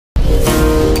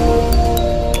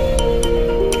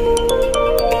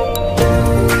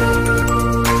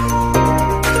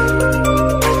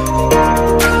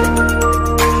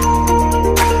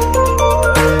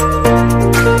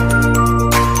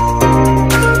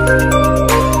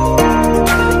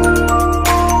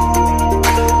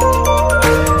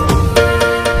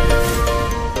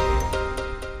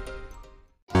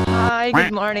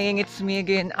it's me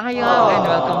again, Ayong, and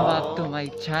welcome back to my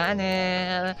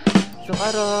channel. So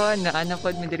karon,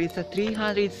 naanapod mi diri sa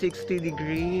 360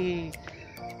 degree.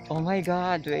 Oh my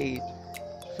god, wait.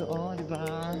 So diba?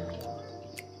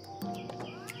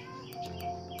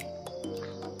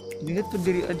 Dito po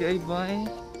diri ay bay.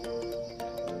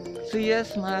 So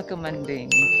yes, mga kamanding,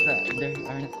 there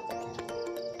are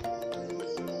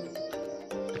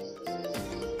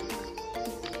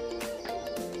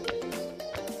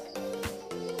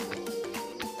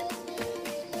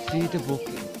see the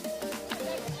bukid.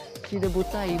 See the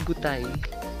butay.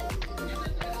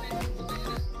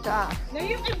 Ta.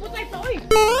 Ngayon ay butay pa oy.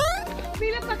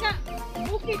 Pila pa ka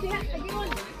bukid diha agion.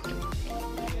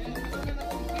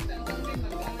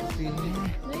 See.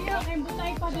 Ngayon ay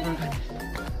butay pa diri.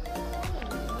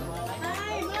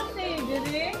 Ay, mate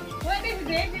diri. What is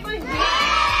this? Di ba this?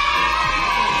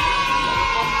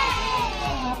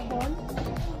 Hapon.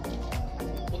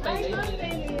 Ay,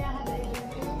 mate niya.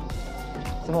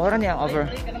 Semua orang yang over.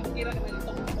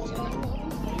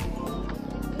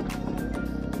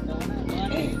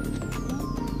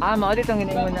 Mau dito ang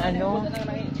mo na ano.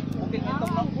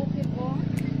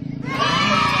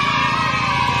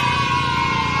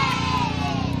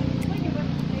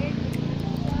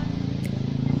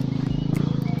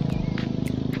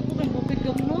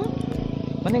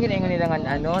 Ano ginaingon nila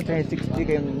nga ano, 360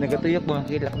 kayo nagatuyok mo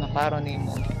makilak na karon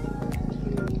nimo.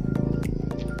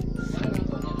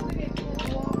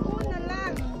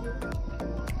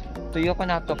 Tuyo ko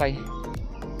na to kay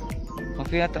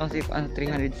makita to ang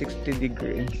 360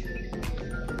 degree.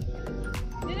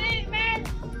 Dili, men.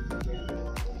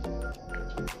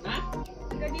 Ha?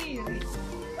 Kadiri.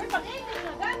 Oy, pag-ikot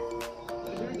na gan.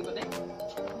 Dili ba tay?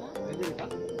 Dili pa.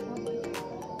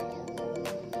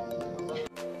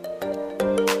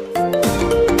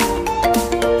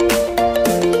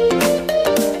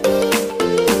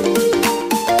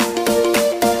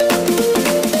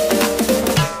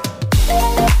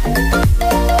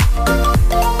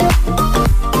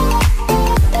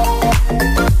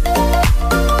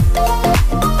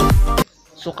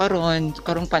 So karon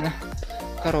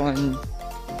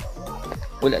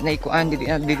wala na ikuan dili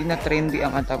na trendy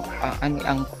ang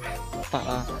ang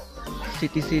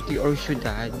city or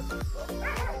syudad.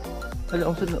 Wala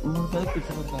ang sa mo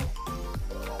sa ba.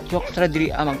 Joke sa diri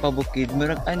amang pabukid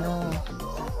murag ano.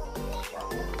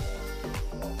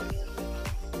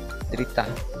 Drita.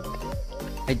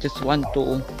 I just want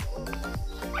to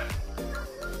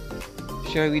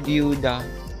share with you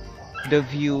the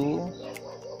view.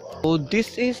 Oh,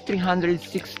 this is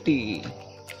 360.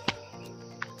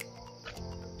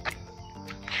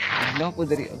 Ano po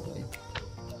dari okay.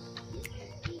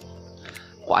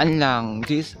 Kuan lang,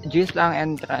 just lang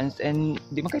entrance and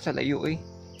di man kay sa layo eh.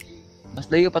 Mas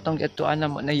layo pa tong giadtuan na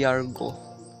mo na Yargo.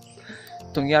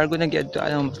 Tong Yargo na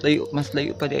giadtuan mas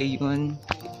layo pa di yun.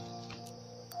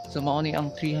 So mao ni ang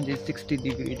 360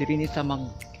 degree diri ni sa mag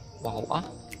wow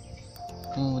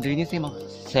diri ni sa mag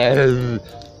cell.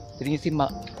 Diri ni sa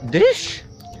dish.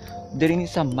 Diri ni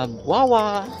sa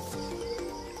magwawa.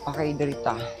 Okay, diri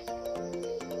ta.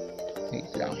 Wait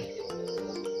lang.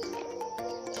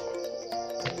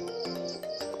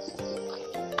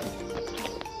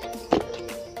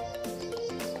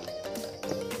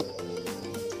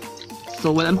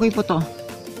 So wala mo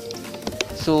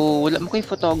ko'y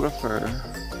photographer.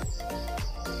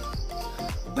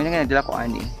 May nangyayadala ko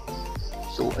ani.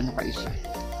 So ano kayo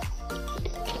siya?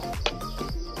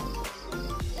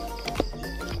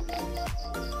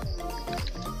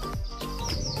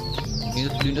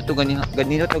 Ganito to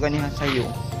ganiha sa'yo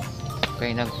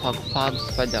kaya nagpag-pags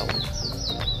pa daw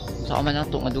sa man lang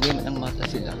to madugay man ang mata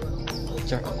sila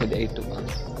char ako da ito ba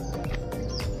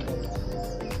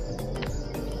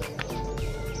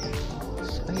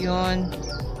so, ayun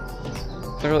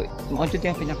pero maunod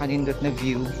yung pinakanindot na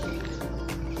view.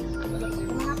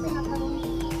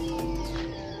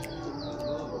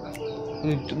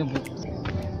 Ito na ba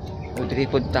o diri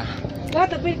punta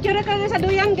Gat, picture ka sa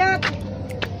duyang gat.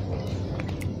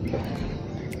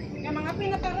 Mga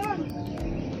pinakaron.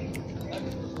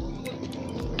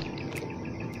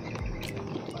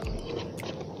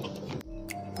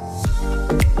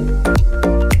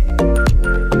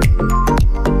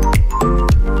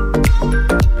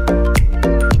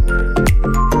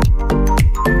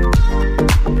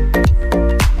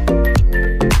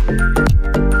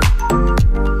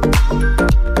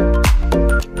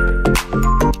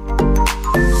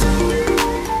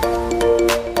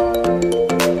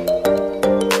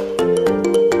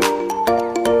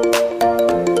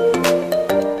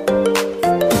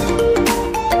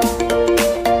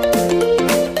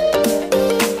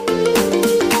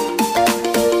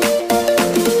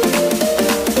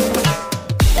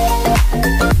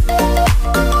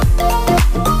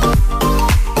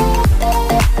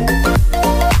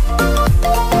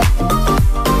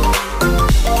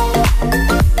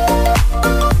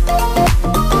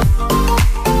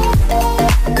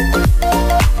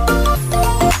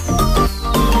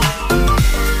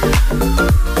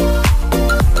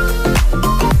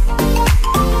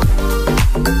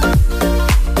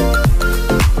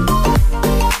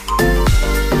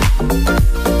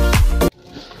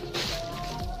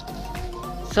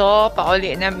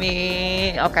 uli nami.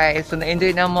 Okay, so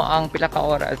na-enjoy na mo ang pila ka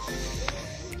oras.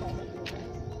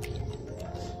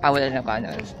 Wala na ka, ano.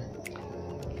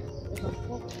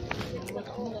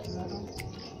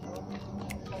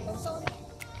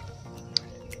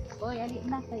 Oy, ali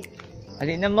na kay.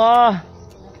 Ali na mo.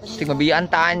 Sige, mabiyaan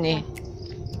taan eh.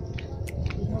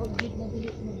 Dinogid na dili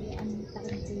mo di ang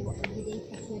taran ko wadiay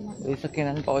sa kena. Dili sa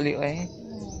kinan pa uli eh.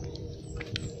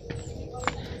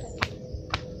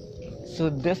 So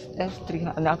this is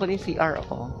 300. Ano ako din CR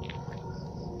ako.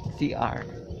 CR.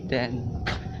 Then,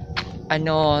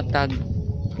 ano, tag,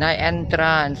 na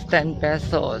entrance, 10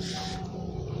 pesos.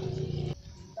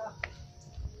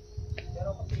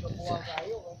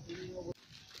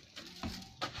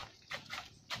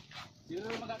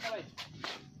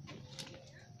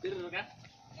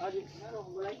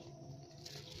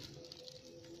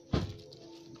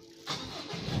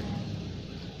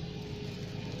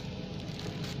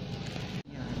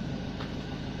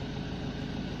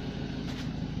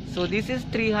 So this is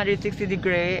 360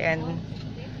 degree and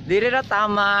diri ra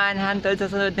taman hantod sa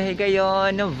sunod na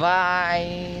higayon.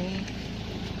 Bye.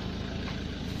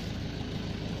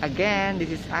 Again,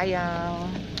 this is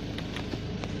Ayang.